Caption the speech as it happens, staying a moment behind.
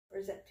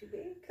is that too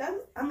big?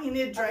 I mean,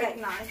 it drained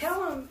Okay, nice.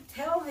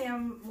 tell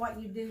them what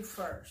you do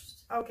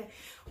first. Okay.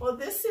 Well,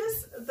 this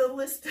is the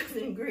list of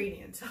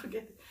ingredients.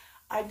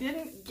 I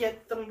didn't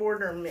get the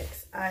mortar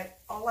mix.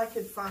 All I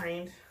could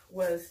find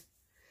was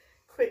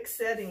quick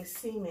setting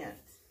cement.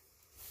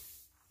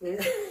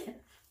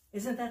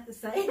 Isn't that the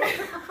same?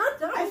 I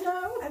don't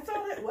know. I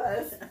thought it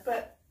was,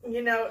 but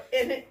you know,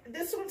 and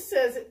this one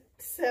says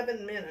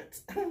 7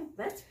 minutes.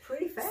 That's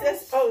pretty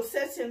fast.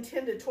 Sets in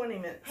 10 to 20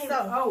 minutes. Hey,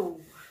 so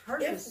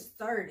hers was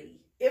 30.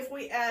 If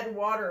we add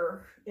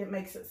water, it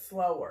makes it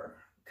slower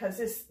because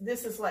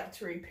this is like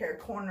to repair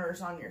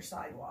corners on your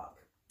sidewalk.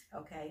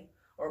 Okay.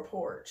 Or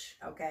porch.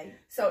 Okay.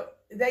 So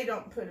they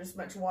don't put as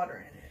much water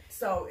in it,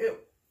 so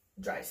it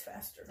dries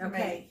faster. Okay.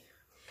 Maybe.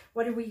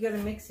 What are we going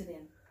to mix it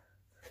in?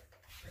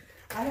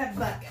 I have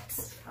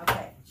buckets.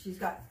 Okay. She's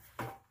got.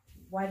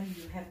 Why do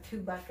you have 2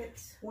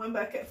 buckets? 1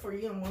 bucket for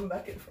you and 1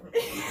 bucket for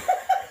me.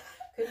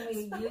 Couldn't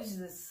we use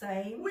the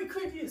same? We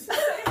could use the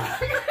same.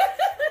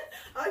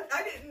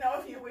 I didn't know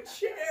if you would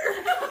share.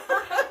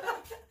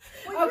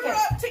 We grew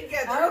up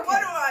together. Okay.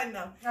 What do I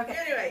know? Okay.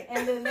 Anyway.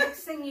 And the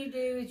next thing you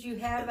do is you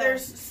have.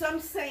 There's some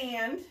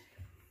sand.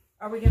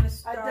 Are we going to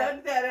start? I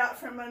dug that out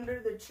from under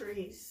the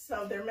trees,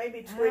 so there may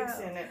be twigs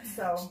in it.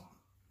 So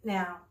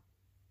now,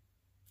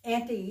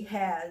 Auntie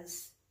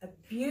has a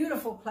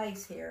beautiful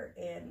place here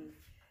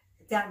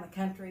it's out in the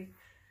country,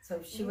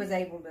 so she was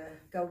able to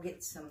go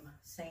get some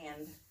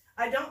sand.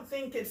 I don't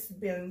think it's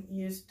been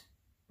used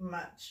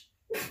much.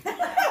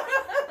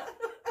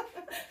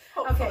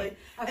 Hopefully.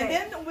 Okay.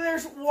 And then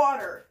there's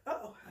water.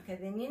 Uh-oh. Okay,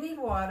 then you need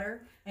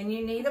water, and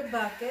you need a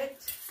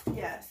bucket.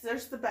 Yes,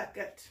 there's the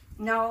bucket.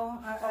 No,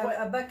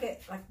 a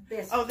bucket like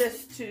this. Oh,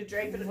 this to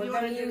drape it. We're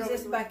going to use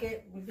this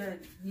bucket. We're going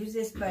to use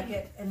this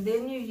bucket, and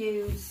then you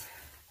use.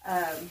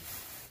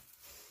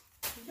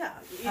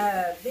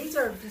 Yeah. These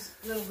are just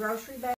little grocery bags.